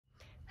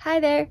Hi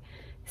there.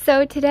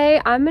 So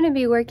today I'm going to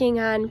be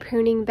working on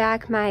pruning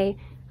back my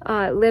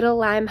Little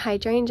Lime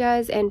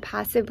Hydrangeas and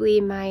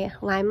possibly my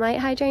Limelight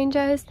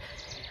Hydrangeas.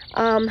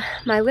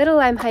 My Little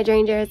Lime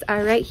Hydrangeas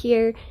are right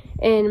here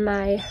in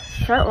my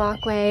front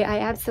walkway. I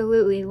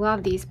absolutely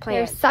love these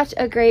plants. They're such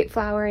a great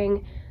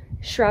flowering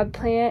shrub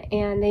plant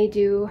and they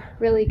do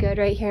really good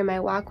right here in my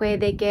walkway.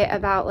 They get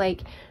about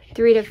like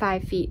 3 to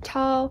 5 feet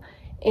tall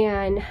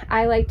and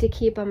I like to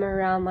keep them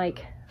around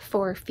like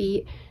 4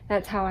 feet.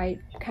 That's how I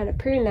kind of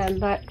prune them,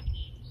 but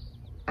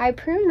I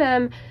prune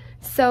them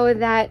so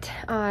that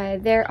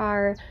there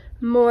are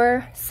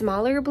more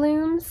smaller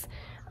blooms.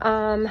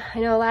 I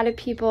know a lot of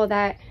people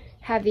that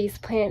have these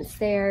plants,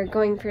 they're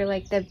going for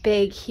like the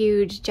big,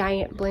 huge,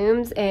 giant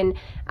blooms, and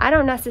I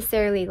don't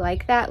necessarily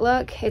like that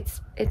look.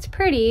 It's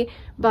pretty,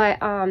 but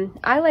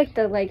I like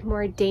the like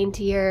more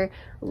daintier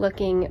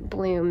looking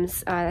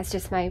blooms. That's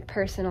just my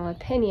personal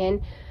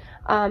opinion.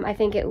 I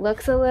think it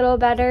looks a little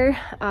better,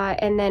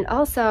 and then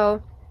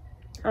also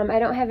I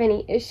don't have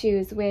any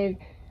issues with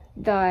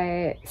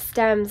the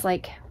stems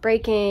like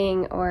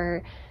breaking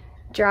or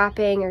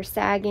dropping or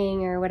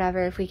sagging or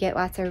whatever if we get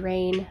lots of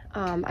rain.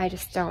 I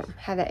just don't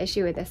have that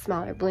issue with the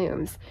smaller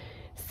blooms.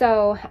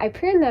 So I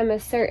prune them a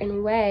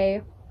certain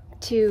way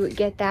to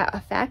get that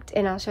effect,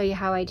 and I'll show you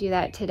how I do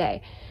that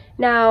today.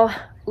 Now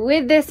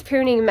with this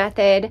pruning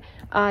method,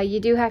 you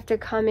do have to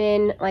come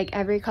in like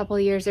every couple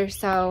years or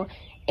so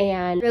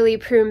and really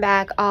prune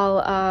back all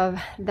of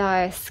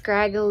the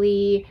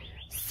scraggly,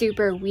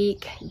 super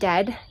weak,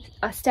 dead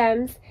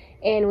stems,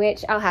 in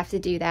which I'll have to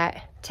do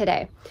that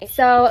today.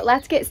 So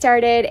let's get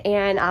started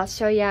and I'll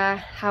show you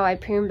how I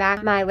prune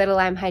back my Little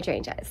Lime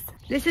Hydrangeas.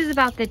 This is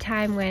about the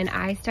time when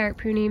I start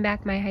pruning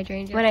back my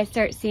hydrangeas, when I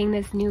start seeing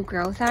this new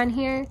growth on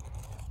here.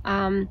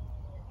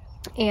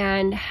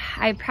 And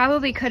I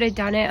probably could have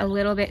done it a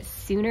little bit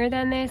sooner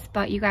than this,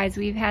 but you guys,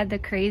 we've had the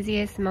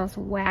craziest, most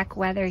whack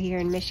weather here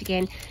in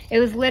Michigan. It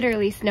was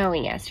literally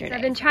snowing yesterday. So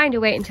I've been trying to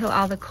wait until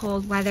all the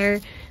cold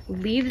weather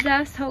leaves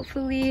us,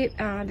 hopefully,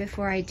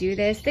 before I do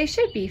this. They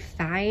should be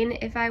fine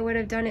if I would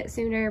have done it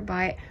sooner,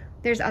 but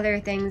there's other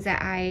things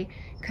that I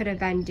could have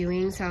been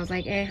doing, so I was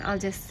like, I'll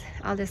just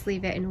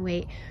leave it and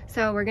wait.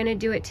 So we're gonna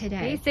do it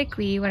today.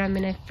 Basically, what I'm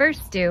gonna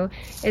first do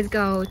is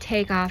go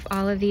take off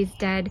all of these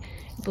dead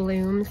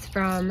blooms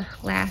from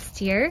last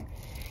year,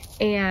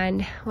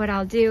 and what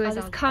I'll do is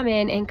I'll just come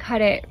in and cut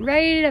it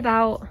right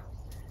about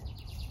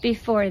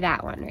before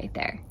that one right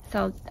there.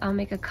 So I'll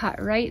make a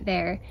cut right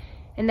there,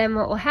 and then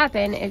what will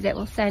happen is it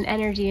will send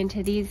energy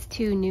into these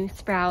two new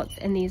sprouts,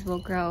 and these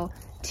will grow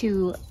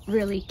to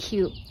really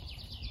cute,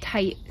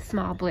 tight,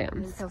 small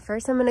blooms. So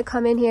first I'm gonna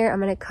come in here, I'm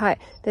gonna cut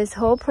this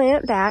whole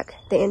plant back,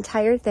 the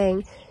entire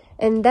thing,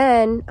 and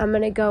then I'm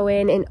gonna go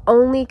in and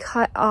only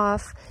cut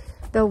off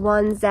the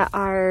ones that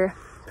are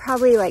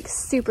probably like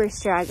super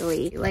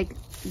straggly, like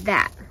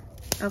that,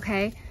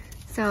 okay?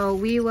 So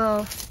we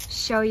will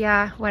show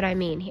ya what I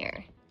mean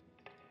here.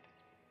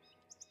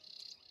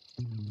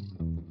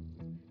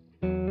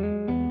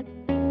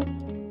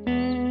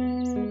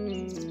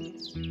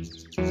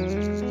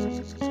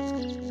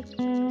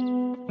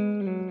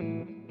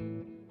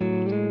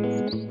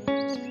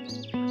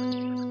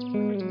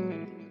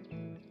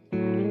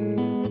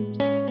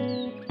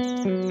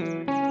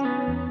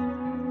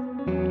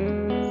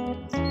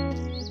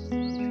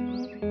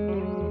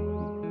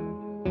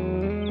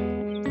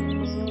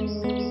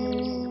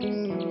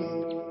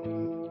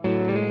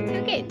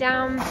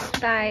 Down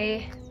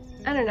by,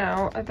 I don't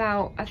know,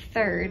 about a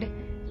third.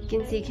 You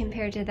can see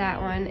compared to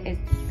that one,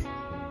 it's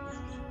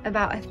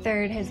about a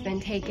third has been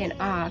taken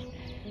off.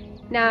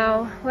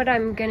 Now what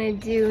I'm gonna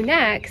do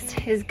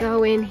next is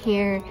go in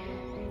here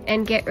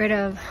and get rid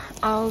of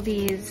all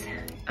these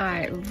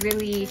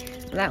really,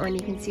 that one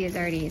you can see is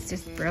already, it's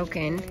just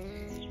broken.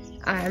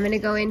 I'm gonna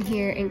go in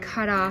here and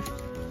cut off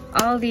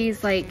all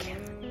these like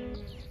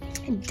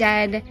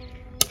dead,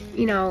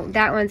 you know,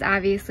 that one's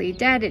obviously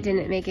dead. It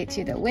didn't make it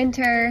to the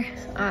winter.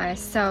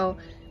 So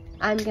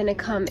I'm gonna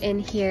come in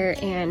here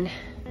and,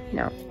 you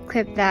know,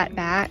 clip that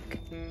back.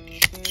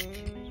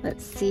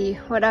 Let's see,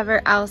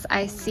 whatever else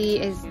I see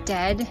is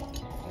dead,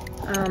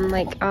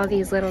 like all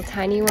these little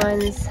tiny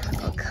ones,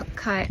 I'll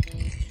cut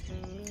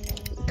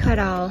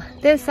all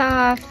this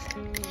off.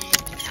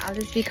 I'll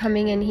just be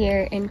coming in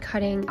here and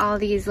cutting all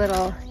these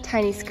little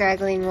tiny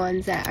scraggling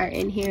ones that are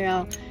in here.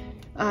 I'll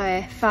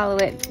follow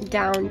it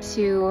down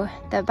to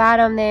the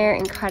bottom there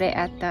and cut it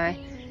at the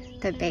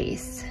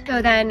base.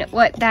 So then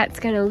what that's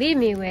gonna leave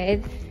me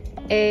with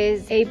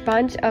is a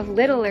bunch of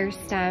littler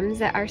stems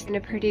that are gonna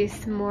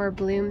produce more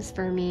blooms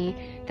for me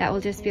that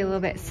will just be a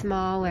little bit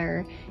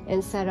smaller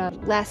instead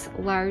of less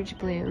large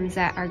blooms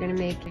that are gonna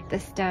make the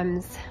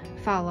stems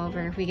fall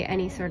over if we get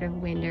any sort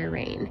of wind or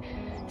rain.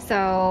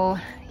 So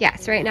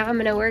yes, right now I'm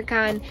gonna work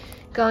on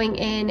going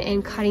in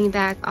and cutting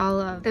back all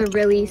of the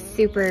really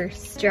super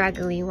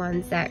straggly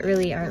ones that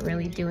really aren't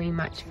really doing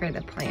much for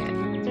the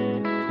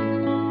plant.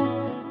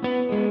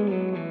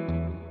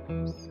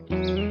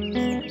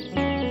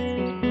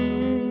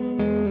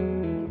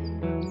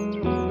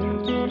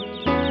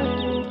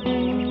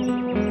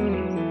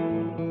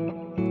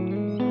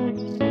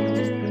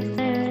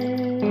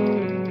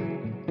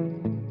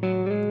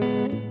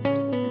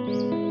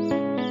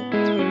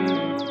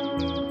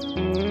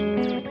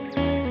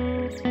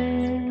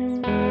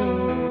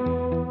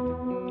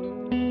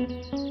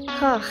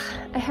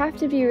 I have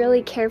to be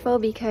really careful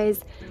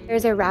because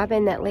there's a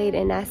robin that laid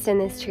a nest in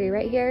this tree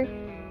right here.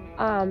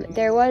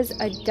 There was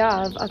a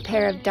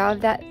pair of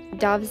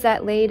doves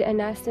that laid a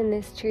nest in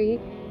this tree,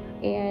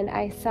 and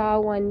I saw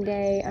one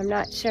day, I'm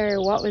not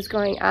sure what was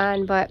going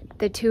on, but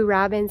the two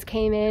robins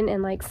came in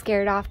and like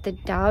scared off the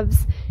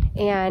doves,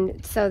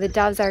 and so the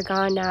doves are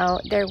gone now.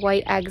 Their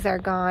white eggs are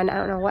gone. I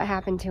don't know what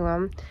happened to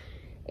them.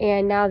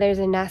 And now there's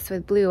a nest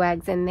with blue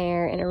eggs in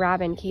there, and a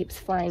robin keeps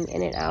flying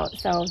in and out.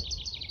 So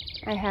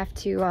I have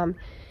to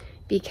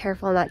be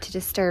careful not to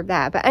disturb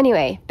that. But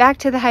anyway, back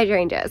to the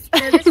hydrangeas.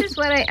 So this is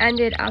what I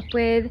ended up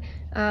with.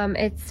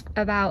 It's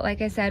about,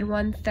 like I said,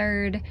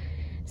 1/3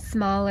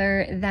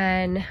 smaller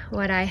than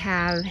what I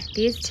have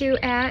these two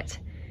at.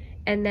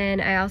 And then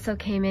I also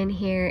came in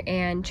here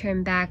and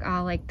trimmed back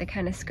all like the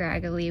kind of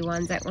scraggly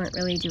ones that weren't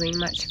really doing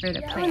much for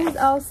the plant. That one's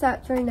all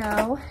set for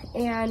now,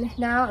 and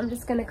now I'm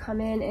just gonna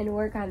come in and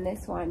work on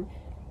this one.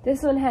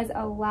 This one has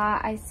a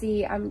lot. I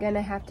see I'm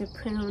gonna have to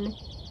prune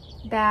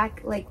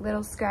back like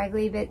little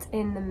scraggly bits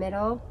in the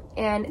middle,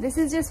 and this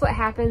is just what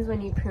happens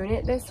when you prune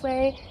it this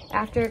way.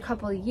 After a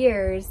couple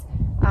years,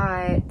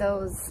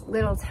 those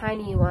little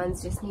tiny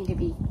ones just need to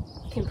be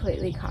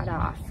completely cut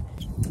off.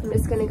 I'm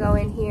just gonna go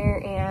in here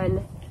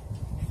and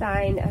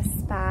find a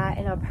spot,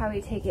 and I'll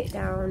probably take it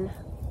down,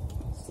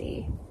 let's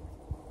see,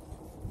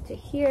 to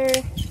here,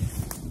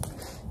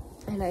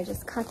 and I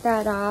just cut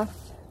that off.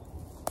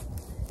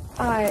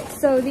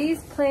 So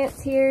these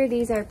plants here,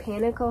 these are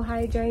panicle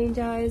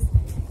hydrangeas,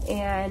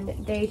 and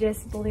they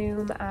just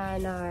bloom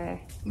on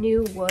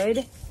new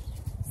wood.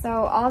 So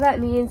all that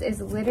means is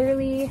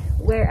literally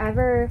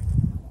wherever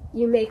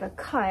you make a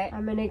cut,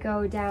 I'm gonna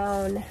go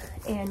down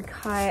and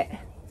cut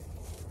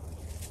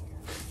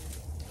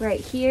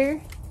right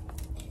here.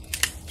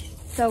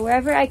 So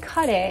wherever I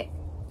cut it,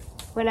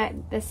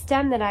 the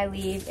stem that I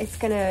leave, it's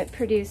gonna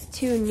produce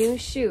 2 new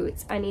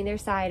shoots on either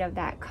side of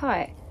that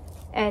cut,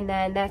 and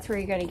then that's where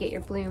you're gonna get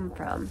your bloom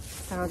from.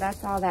 So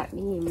that's all that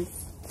means.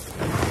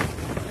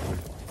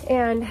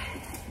 And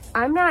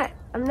I'm not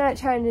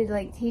trying to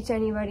like teach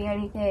anybody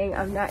anything.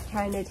 I'm not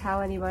trying to tell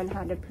anyone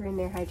how to prune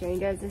their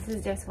hydrangeas. This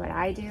is just what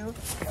I do.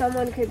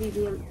 Someone could be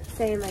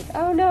saying like,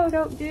 oh no,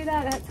 don't do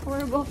that, that's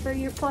horrible for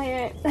your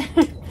plant.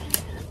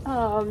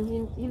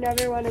 You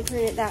never want to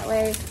prune it that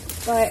way,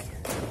 but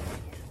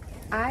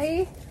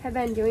I have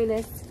been doing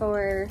this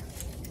for,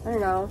 I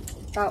don't know,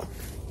 about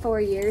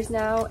 4 years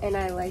now, and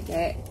I like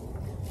it.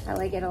 I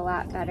like it a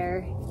lot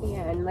better,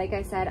 and like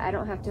I said, I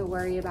don't have to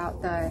worry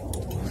about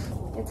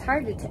it's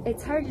hard to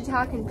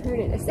talk and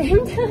prune at the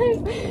same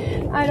time.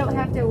 I don't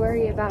have to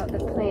worry about the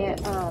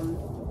plant,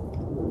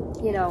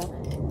 you know,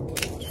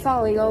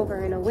 falling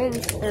over in a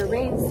wind or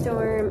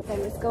rainstorm.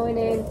 I'm just going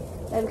in,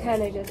 I'm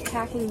kind of just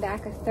packing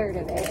back 1/3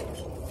 of it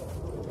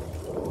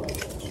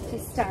to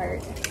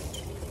start.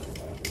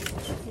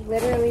 That's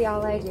literally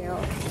all I do.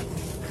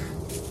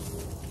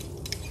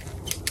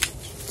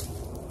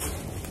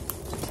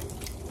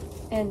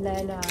 And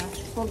then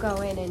we'll go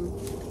in and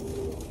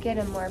get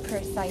a more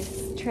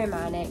precise trim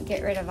on it,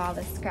 get rid of all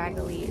the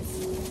scragglies.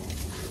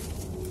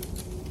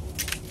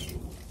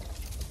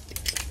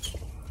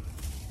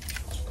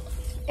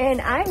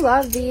 And I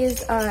love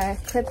these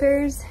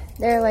clippers.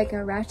 They're like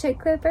a ratchet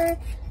clipper.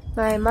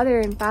 My mother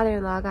and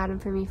father-in-law got them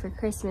for me for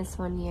Christmas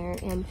one year,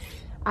 and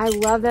I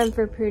love them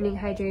for pruning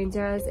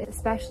hydrangeas,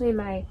 especially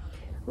my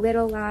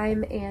Little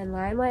Lime and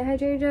Limelight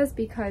hydrangeas,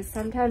 because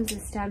sometimes the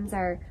stems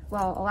are,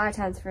 well, a lot of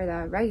times for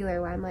the regular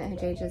Limelight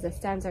hydrangeas, the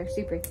stems are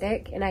super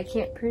thick and I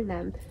can't prune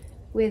them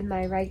with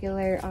my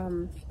regular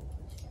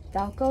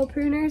Velcro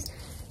pruners.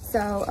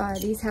 So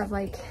these have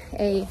like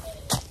a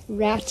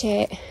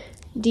ratchet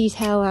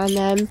detail on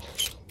them,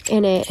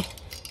 and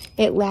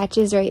it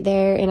latches right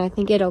there, and I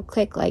think it'll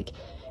click like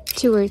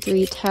 2 or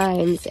 3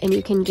 times, and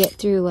you can get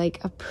through like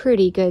a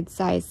pretty good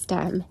sized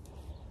stem.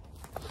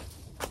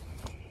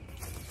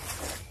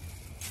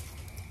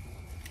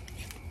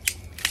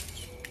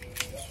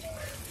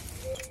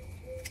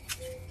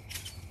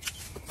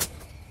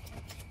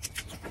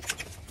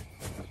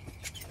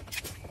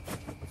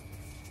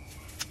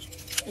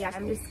 Yeah,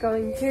 I'm just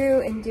going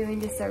through and doing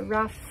just a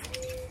rough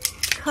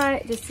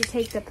cut just to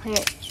take the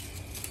plant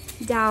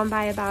down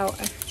by about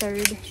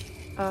 1/3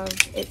 of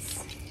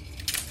its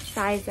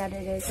size that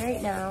it is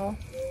right now.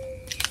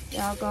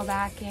 And I'll go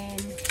back in,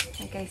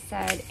 like I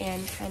said,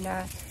 and kind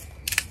of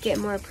get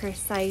more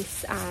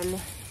precise on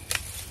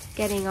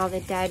getting all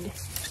the dead,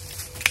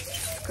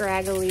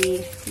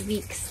 scraggly,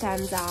 weak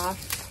stems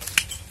off.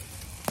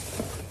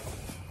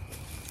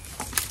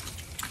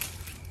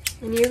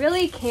 And you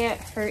really can't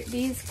hurt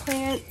these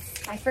plants.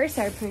 I first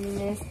started pruning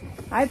this,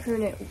 I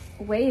pruned it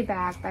way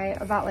back by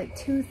about like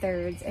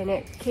 2/3, and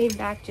it came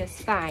back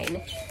just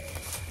fine.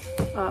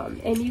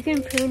 And you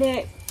can prune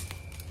it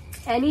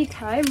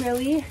anytime,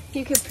 really.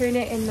 You could prune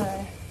it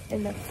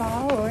in the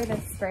fall or the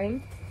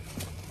spring,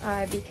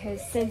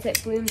 because since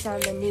it blooms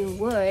on the new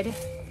wood,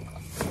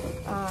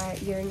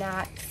 you're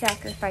not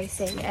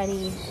sacrificing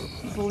any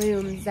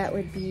blooms that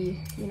would be,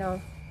 you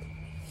know,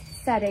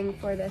 setting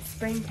for the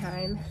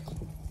springtime.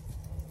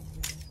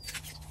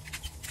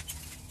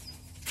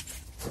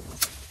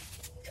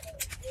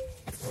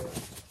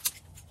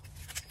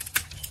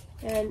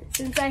 And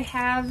since I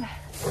have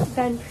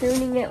been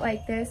pruning it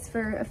like this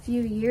for a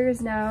few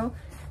years now,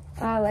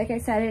 like I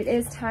said, it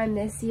is time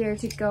this year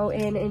to go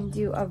in and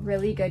do a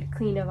really good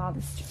clean of all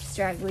the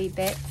straggly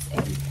bits.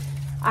 And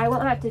I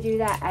won't have to do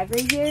that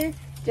every year,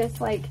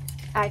 just like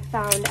I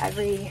found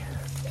every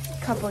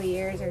couple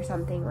years or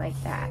something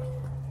like that.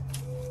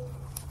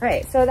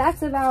 Alright, so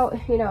that's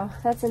about, you know,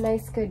 that's a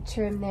nice good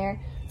trim there.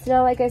 So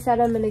now, like I said,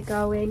 I'm going to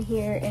go in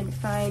here and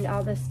find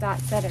all the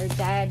spots that are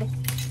dead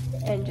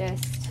and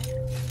just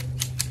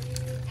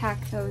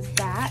hack those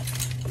back.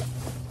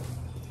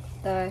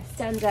 The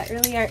stems that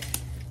really aren't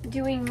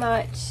doing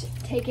much,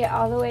 take it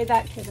all the way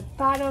back to the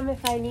bottom if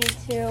I need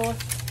to.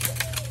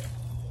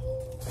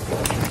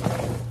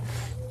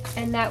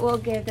 And that will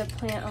give the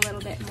plant a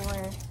little bit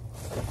more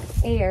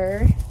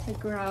air to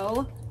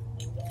grow.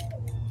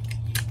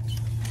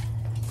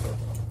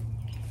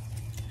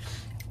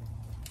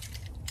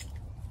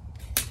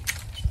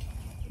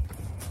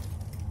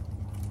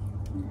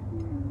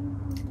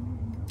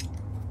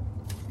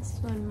 This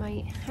one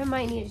I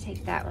might need to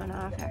take that one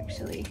off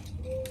actually.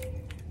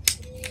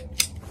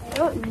 I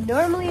don't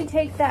normally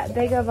take that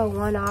big of a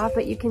one off,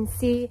 but you can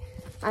see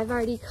I've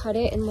already cut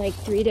it in like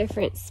 3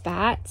 different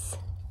spots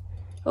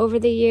over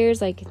the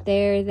years, like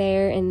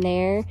there, and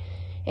there.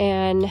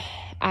 And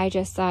I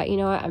just thought, you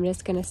know what, I'm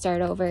just gonna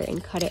start over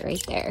and cut it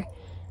right there.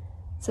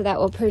 So that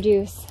will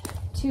produce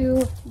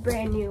 2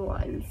 brand new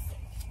ones.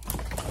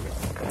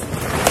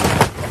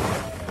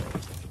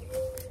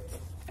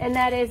 And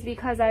that is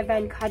because I've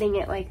been cutting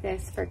it like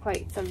this for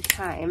quite some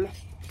time.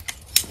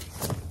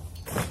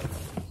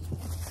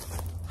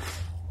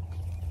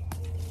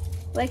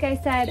 Like I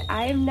said,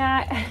 I'm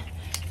not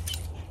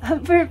a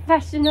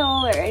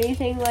professional or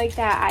anything like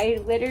that. I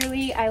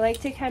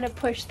like to kind of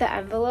push the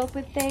envelope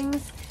with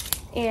things,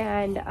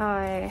 and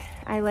I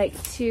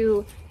like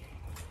to,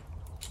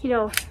 you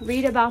know,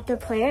 read about the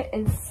plant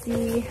and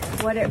see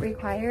what it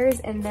requires,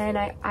 and then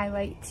I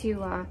like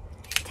to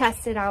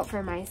test it out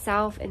for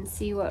myself and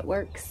see what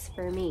works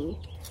for me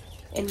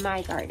in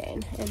my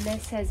garden. And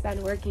this has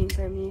been working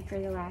for me for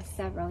the last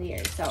several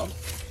years, so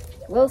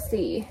we'll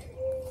see.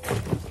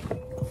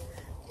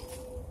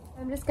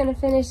 I'm just going to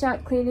finish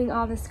up cleaning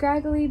all the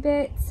scraggly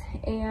bits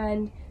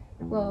and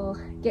we'll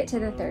get to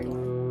the third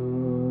one.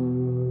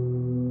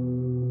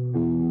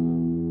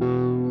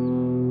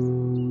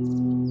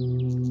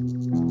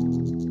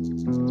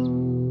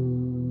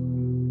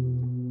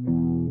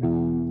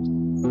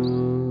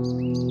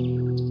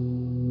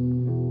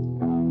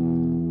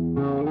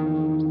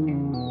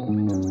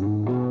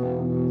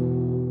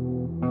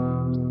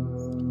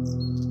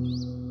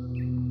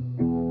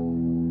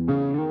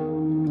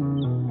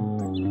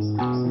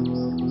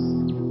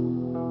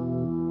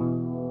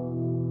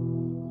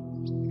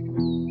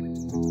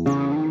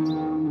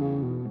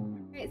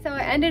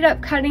 Ended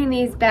up cutting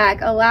these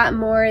back a lot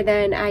more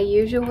than I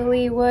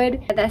usually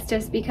would. That's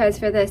just because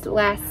for this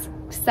last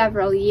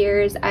several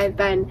years I've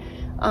been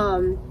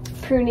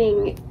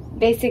pruning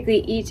basically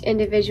each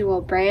individual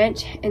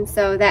branch, and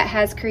so that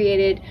has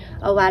created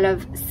a lot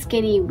of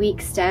skinny, weak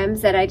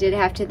stems that I did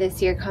have to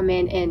this year come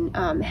in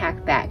and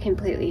hack back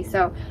completely.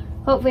 So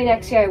hopefully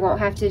next year I won't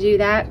have to do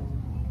that.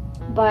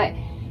 But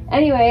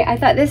anyway, I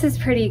thought this is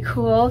pretty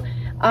cool.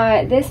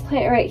 This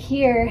plant right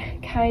here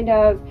kind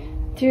of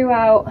threw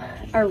out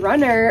a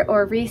runner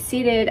or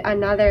reseeded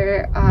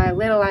another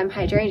Little Lime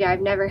Hydrangea.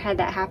 I've never had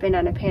that happen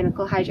on a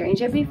panicle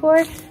hydrangea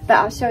before, but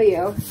I'll show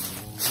you.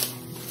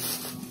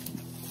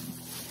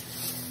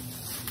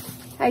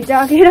 I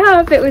dug it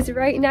up. It was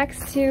right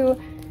next to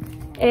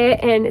it,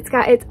 and it's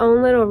got its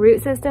own little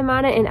root system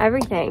on it and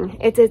everything.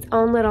 It's its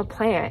own little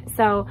plant.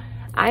 So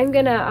I'm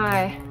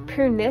gonna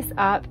prune this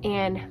up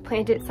and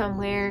plant it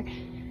somewhere,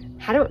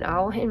 I don't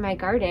know, in my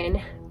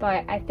garden.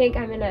 But I think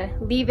I'm gonna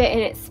leave it in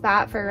its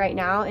spot for right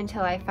now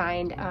until I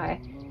find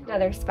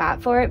another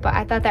spot for it. But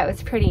I thought that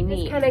was pretty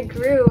neat. It kind of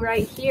grew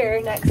right here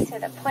next to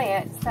the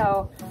plant,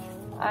 so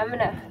I'm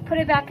gonna put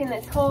it back in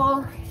this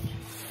hole.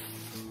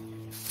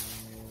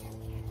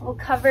 We'll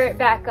cover it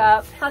back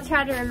up. I'll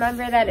try to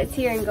remember that it's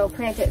here and go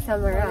plant it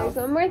somewhere else.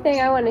 One more thing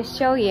I want to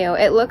show you.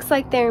 It looks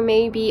like there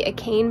may be a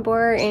cane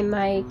borer in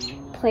my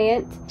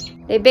plant.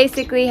 They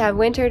basically have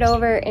wintered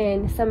over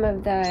in some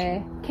of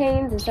the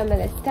canes and some of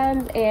the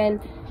stems, and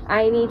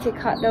I need to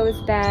cut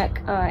those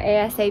back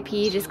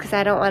ASAP just because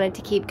I don't want it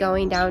to keep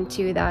going down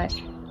to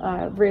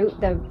the root,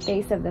 the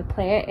base of the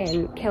plant,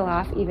 and kill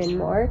off even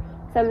more.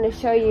 So I'm going to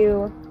show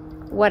you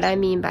what I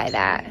mean by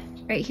that.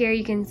 Right here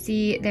you can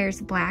see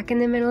there's black in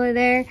the middle of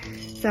there.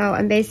 So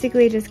I'm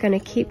basically just going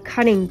to keep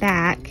cutting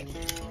back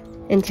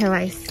until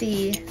I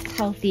see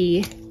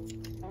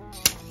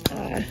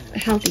a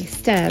healthy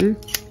stem.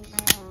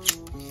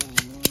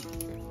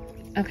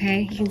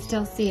 Okay, you can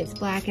still see it's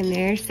black in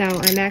there, so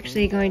I'm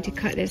actually going to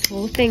cut this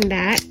whole thing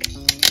back,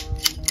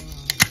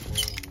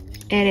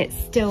 and it's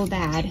still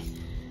bad.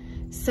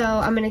 So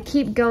I'm going to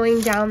keep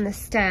going down the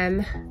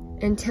stem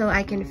until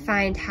I can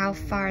find how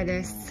far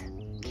this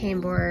cane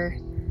borer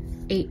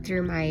ate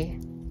through my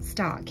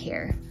stalk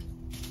here.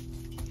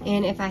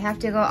 And if I have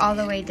to go all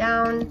the way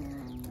down,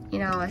 you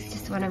know, it's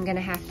just what I'm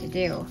gonna have to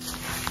do.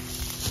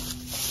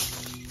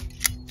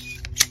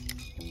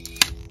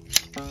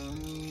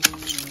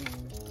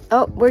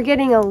 Oh, we're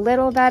getting a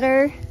little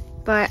better,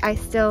 but I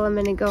still am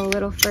gonna go a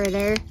little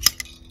further.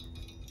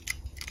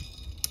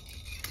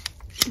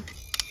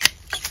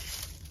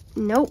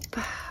 Nope.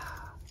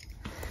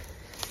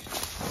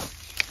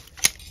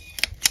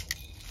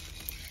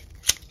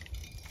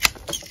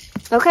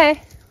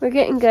 Okay, we're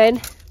getting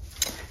good.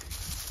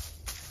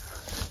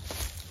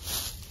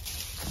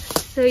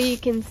 So you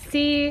can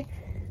see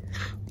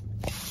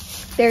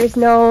there's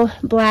no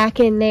black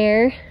in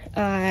there.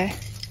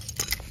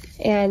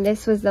 And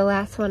this was the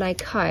last one I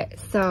cut.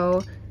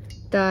 So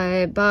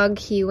the bug,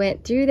 he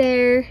went through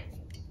there,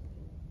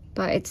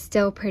 but it's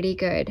still pretty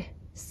good.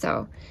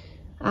 So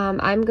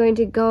I'm going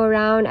to go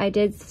around. I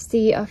did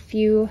see a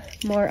few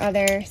more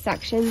other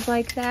sections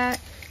like that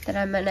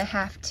I'm gonna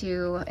have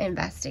to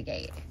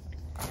investigate.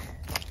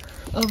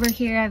 Over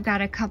here, I've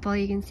got a couple.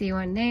 You can see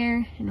one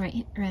there and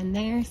right around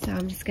there. So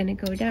I'm just gonna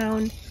go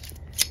down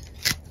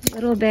a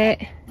little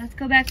bit. Let's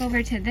go back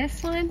over to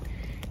this one.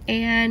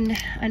 And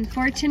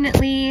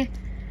unfortunately,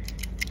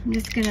 I'm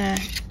just gonna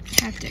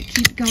have to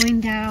keep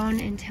going down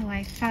until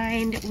I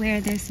find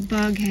where this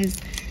bug has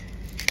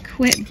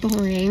quit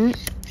boring.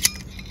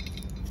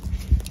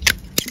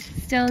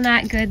 Still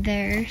not good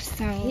there,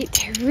 so I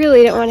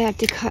really don't want to have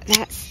to cut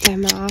that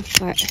stem off,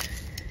 but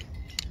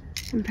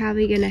I'm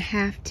probably gonna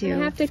have to. I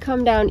have to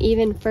come down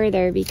even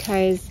further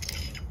because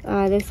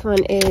this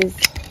one is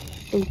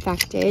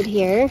infected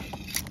here.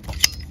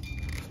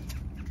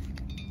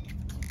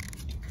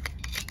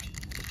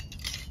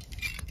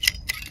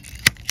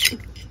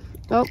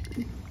 Oh,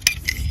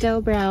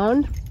 still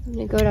brown. I'm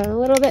gonna go down a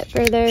little bit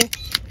further.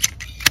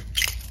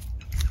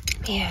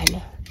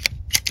 Man,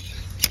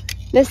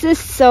 this is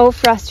so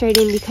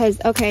frustrating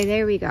because, okay,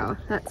 there we go.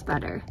 That's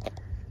better.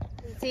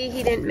 See,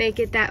 he didn't make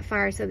it that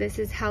far, so this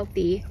is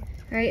healthy.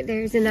 All right,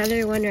 there's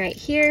another one right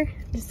here.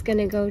 Just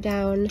gonna go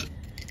down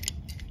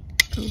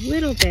a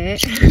little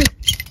bit.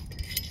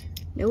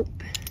 Nope,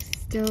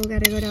 still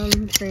gotta go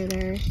down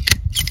further.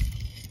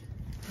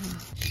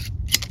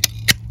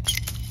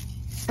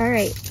 All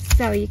right,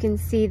 so you can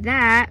see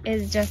that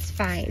is just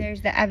fine.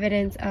 There's the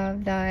evidence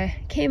of the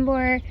cane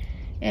borer,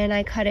 and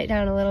I cut it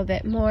down a little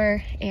bit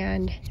more,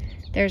 and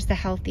there's the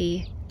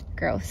healthy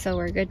growth, so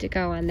we're good to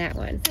go on that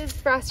one. This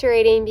is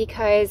frustrating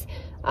because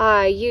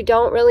you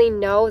don't really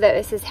know that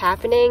this is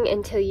happening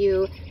until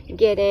you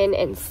get in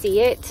and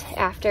see it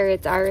after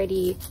it's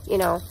already, you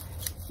know,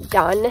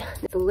 done.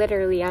 It's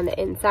literally on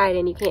the inside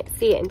and you can't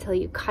see it until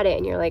you cut it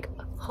and you're like,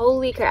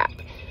 holy crap.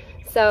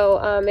 So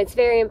it's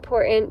very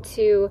important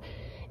to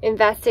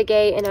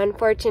investigate, and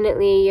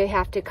unfortunately you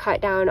have to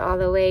cut down all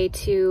the way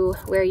to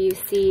where you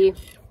see,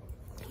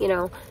 you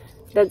know,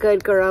 the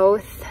good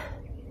growth,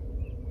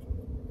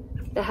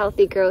 the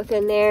healthy growth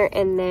in there,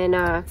 and then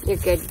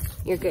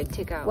you're good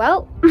to go.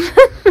 Well,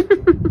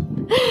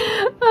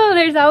 oh,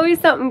 there's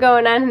always something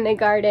going on in the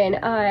garden.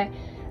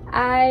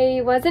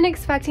 I wasn't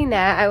expecting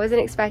that. I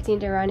wasn't expecting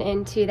to run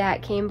into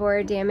that cane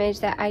borer damage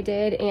that I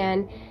did,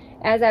 and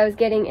as I was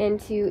getting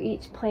into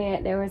each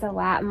plant, there was a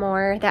lot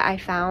more that I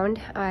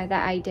found that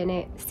I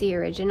didn't see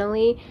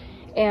originally,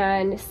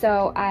 and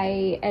so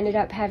I ended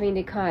up having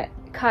to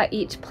cut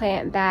each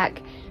plant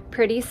back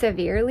pretty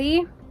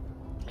severely,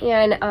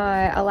 and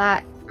a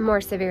lot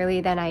more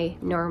severely than I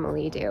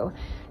normally do.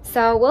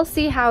 So we'll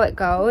see how it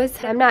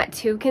goes. I'm not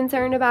too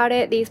concerned about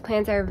it. These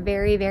plants are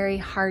very, very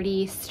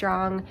hardy,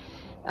 strong,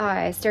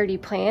 sturdy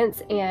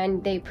plants,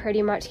 and they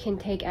pretty much can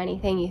take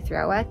anything you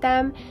throw at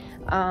them.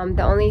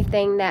 The only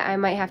thing that I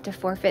might have to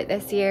forfeit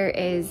this year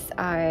is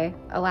a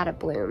lot of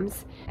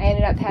blooms. I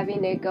ended up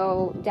having to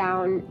go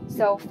down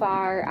so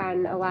far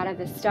on a lot of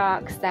the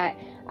stalks that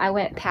I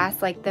went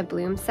past like the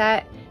bloom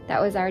set that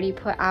was already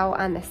put out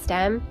on the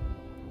stem.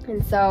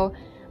 And so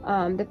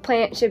the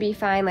plant should be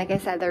fine. Like I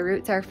said, the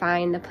roots are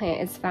fine, the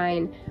plant is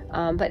fine,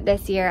 but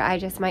this year I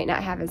just might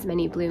not have as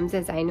many blooms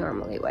as I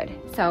normally would.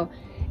 So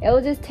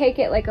it'll just take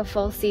it like a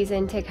full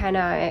season to kind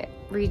of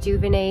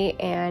rejuvenate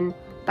and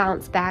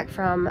bounce back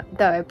from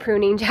the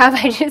pruning job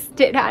I just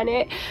did on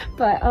it.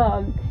 But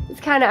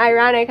it's kind of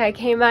ironic. I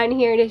came on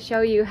here to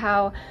show you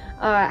how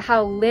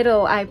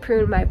little I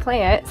pruned my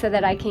plant so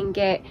that I can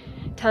get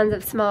tons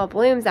of small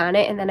blooms on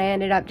it, and then I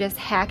ended up just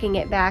hacking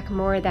it back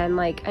more than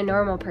like a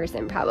normal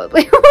person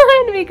probably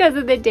would because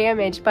of the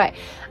damage. But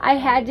I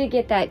had to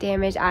get that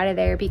damage out of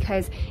there,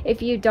 because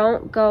if you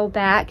don't go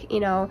back,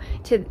 you know,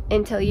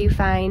 until you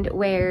find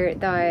where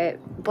the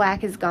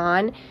black is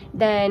gone,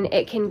 then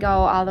it can go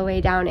all the way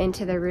down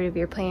into the root of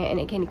your plant and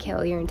it can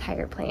kill your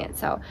entire plant.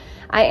 So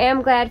I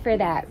am glad for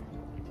that.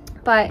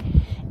 But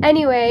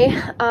anyway,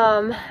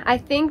 I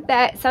think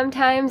that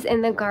sometimes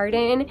in the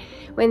garden,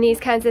 when these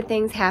kinds of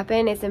things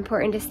happen, it's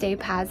important to stay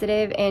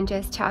positive and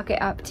just chalk it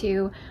up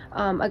to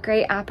a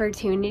great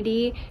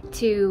opportunity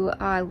to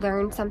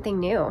learn something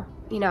new.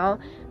 you know.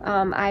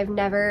 I've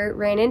never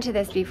ran into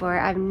this before.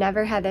 I've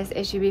never had this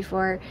issue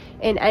before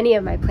in any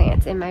of my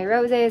plants, in my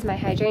roses, my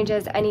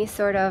hydrangeas, any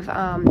sort of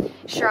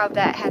shrub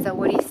that has a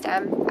woody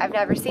stem. I've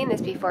never seen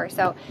this before.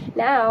 So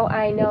now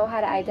I know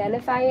how to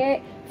identify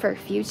it for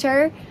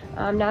future.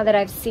 Now that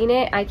I've seen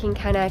it, I can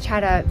kind of try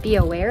to be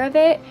aware of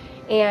it,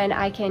 and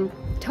I can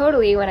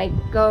totally, when I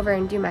go over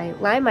and do my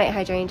limelight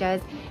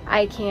hydrangeas,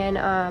 I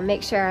can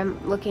make sure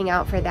I'm looking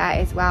out for that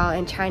as well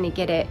and trying to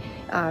get it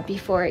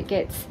before it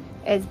gets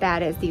as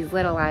bad as these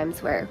little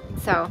limes were.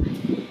 So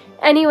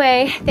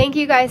anyway, thank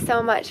you guys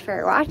so much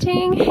for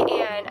watching,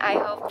 and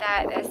I hope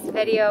that this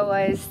video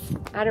was,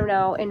 I don't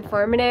know,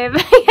 informative,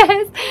 I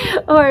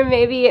guess, or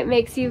maybe it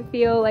makes you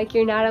feel like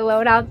you're not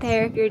alone out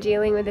there if you're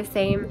dealing with the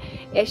same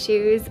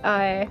issues.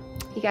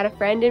 You got a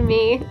friend in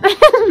me.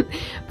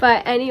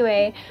 But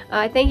anyway,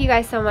 thank you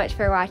guys so much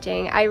for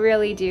watching. I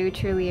really do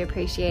truly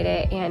appreciate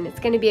it, and it's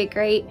going to be a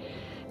great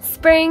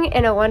spring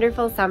and a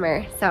wonderful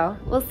summer. So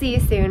we'll see you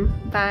soon.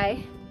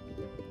 Bye.